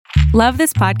Love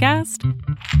this podcast?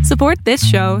 Support this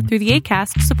show through the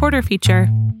Acast supporter feature.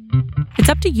 It's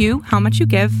up to you how much you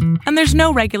give, and there's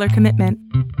no regular commitment.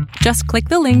 Just click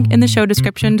the link in the show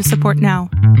description to support now.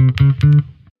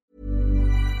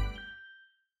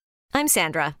 I'm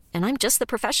Sandra, and I'm just the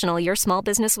professional your small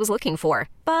business was looking for.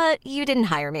 But you didn't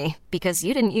hire me because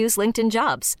you didn't use LinkedIn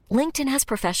Jobs. LinkedIn has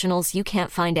professionals you can't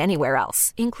find anywhere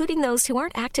else, including those who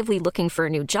aren't actively looking for a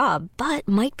new job, but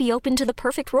might be open to the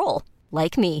perfect role,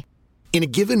 like me. In a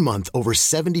given month, over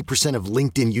 70% of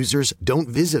LinkedIn users don't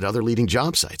visit other leading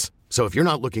job sites. So if you're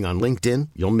not looking on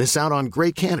LinkedIn, you'll miss out on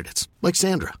great candidates like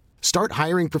Sandra. Start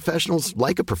hiring professionals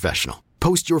like a professional.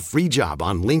 Post your free job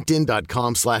on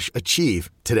linkedin.com/achieve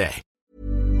today.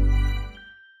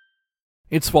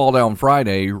 It's Fall Down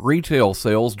Friday, retail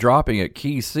sales dropping at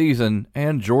key season,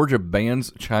 and Georgia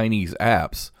bans Chinese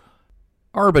apps.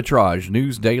 Arbitrage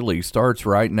News Daily starts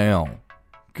right now.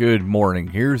 Good morning.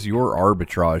 Here's your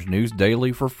Arbitrage News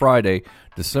Daily for Friday,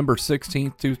 December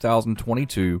 16th,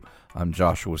 2022. I'm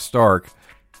Joshua Stark.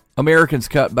 Americans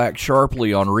cut back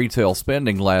sharply on retail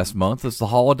spending last month as the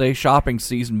holiday shopping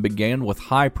season began with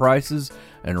high prices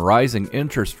and rising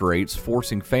interest rates,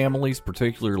 forcing families,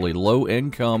 particularly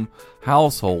low-income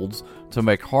households, to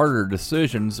make harder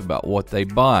decisions about what they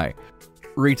buy.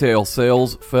 Retail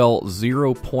sales fell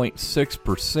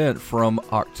 0.6% from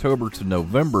October to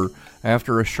November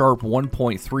after a sharp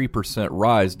 1.3%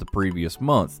 rise the previous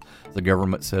month, the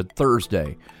government said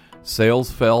Thursday.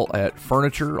 Sales fell at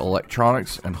furniture,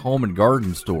 electronics, and home and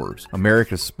garden stores.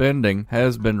 America's spending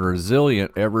has been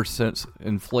resilient ever since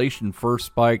inflation first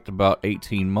spiked about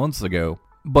 18 months ago,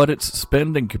 but its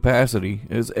spending capacity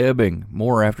is ebbing.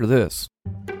 More after this.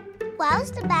 Why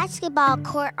was the basketball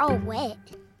court all wet?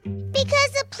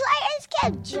 Because the players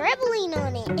kept dribbling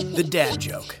on it. The dad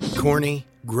joke. Corny,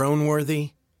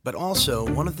 groan-worthy, but also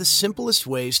one of the simplest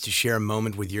ways to share a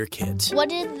moment with your kids. What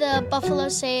did the buffalo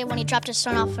say when he dropped his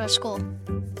son off for school?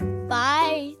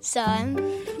 Bye, son.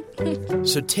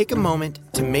 So take a moment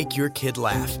to make your kid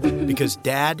laugh, because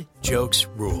dad jokes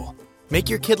rule. Make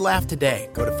your kid laugh today.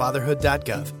 Go to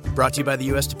fatherhood.gov. Brought to you by the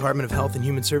U.S. Department of Health and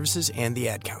Human Services and the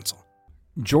Ad Council.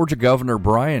 Georgia Governor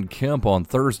Brian Kemp on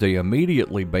Thursday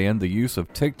immediately banned the use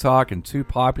of TikTok and two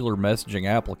popular messaging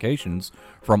applications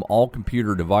from all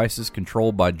computer devices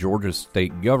controlled by Georgia's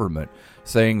state government,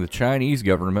 saying the Chinese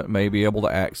government may be able to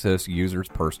access users'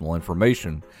 personal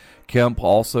information. Kemp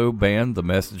also banned the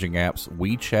messaging apps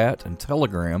WeChat and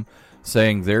Telegram,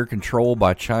 saying their control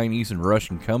by Chinese and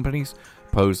Russian companies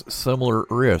pose similar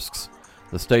risks.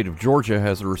 The state of Georgia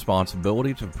has a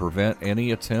responsibility to prevent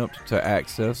any attempt to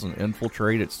access and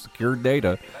infiltrate its secure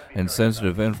data and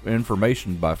sensitive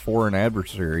information by foreign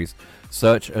adversaries,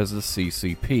 such as the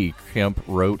CCP, Kemp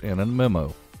wrote in a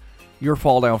memo. Your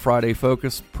Fall Down Friday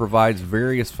Focus provides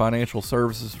various financial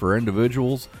services for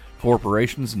individuals,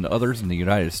 corporations, and others in the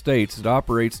United States. It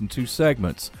operates in two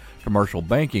segments, commercial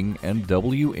banking and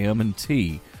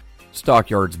WM&T.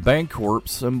 Stockyards Bancorp,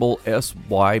 symbol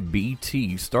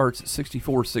SYBT, starts at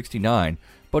 $64.69,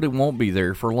 but it won't be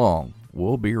there for long.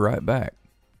 We'll be right back.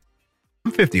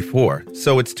 I'm 54,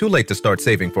 so it's too late to start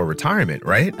saving for retirement,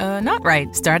 right? Not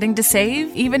right. Starting to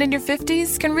save, even in your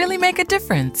 50s, can really make a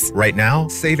difference. Right now,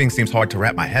 saving seems hard to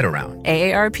wrap my head around.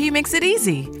 AARP makes it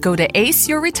easy. Go to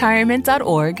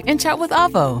aceyourretirement.org and chat with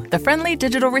Avo, the friendly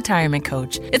digital retirement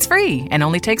coach. It's free and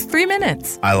only takes 3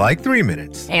 minutes. I like 3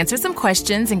 minutes. Answer some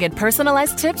questions and get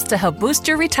personalized tips to help boost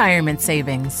your retirement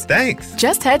savings. Thanks.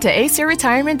 Just head to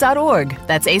aceyourretirement.org.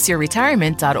 That's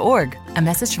aceyourretirement.org. A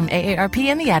message from AARP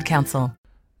and the Ad Council.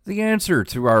 The answer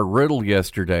to our riddle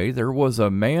yesterday: there was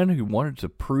a man who wanted to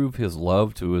prove his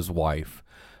love to his wife.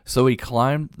 So he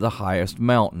climbed the highest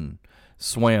mountain,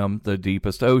 swam the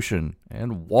deepest ocean,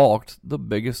 and walked the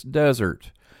biggest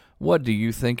desert. What do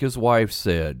you think his wife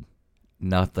said?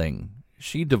 Nothing.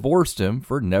 She divorced him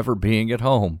for never being at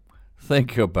home.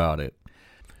 Think about it.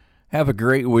 Have a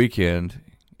great weekend.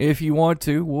 If you want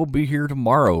to, we'll be here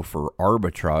tomorrow for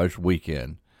Arbitrage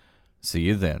Weekend. See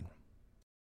you then.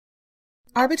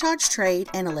 Arbitrage Trade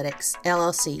Analytics,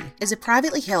 LLC, is a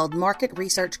privately held market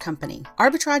research company.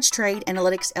 Arbitrage Trade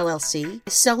Analytics, LLC,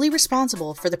 is solely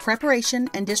responsible for the preparation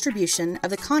and distribution of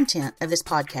the content of this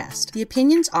podcast. The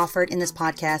opinions offered in this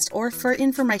podcast are for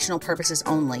informational purposes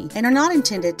only and are not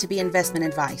intended to be investment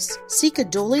advice. Seek a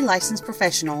duly licensed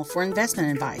professional for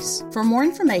investment advice. For more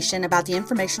information about the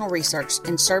informational research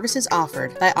and services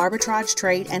offered by Arbitrage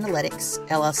Trade Analytics,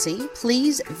 LLC,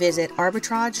 please visit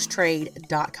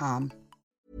arbitragetrade.com.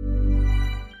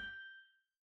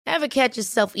 Ever catch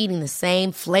yourself eating the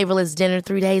same flavorless dinner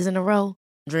 3 days in a row?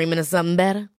 Dreaming of something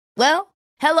better? Well,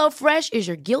 HelloFresh is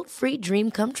your guilt-free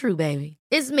dream come true, baby.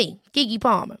 It's me, Keke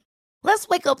Palmer. Let's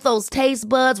wake up those taste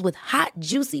buds with hot,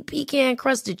 juicy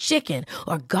pecan-crusted chicken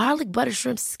or garlic butter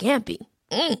shrimp scampi.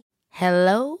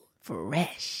 Hello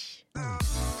Fresh.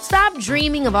 Stop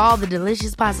dreaming of all the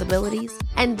delicious possibilities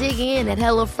and dig in at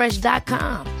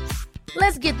HelloFresh.com.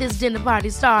 Let's get this dinner party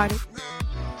started.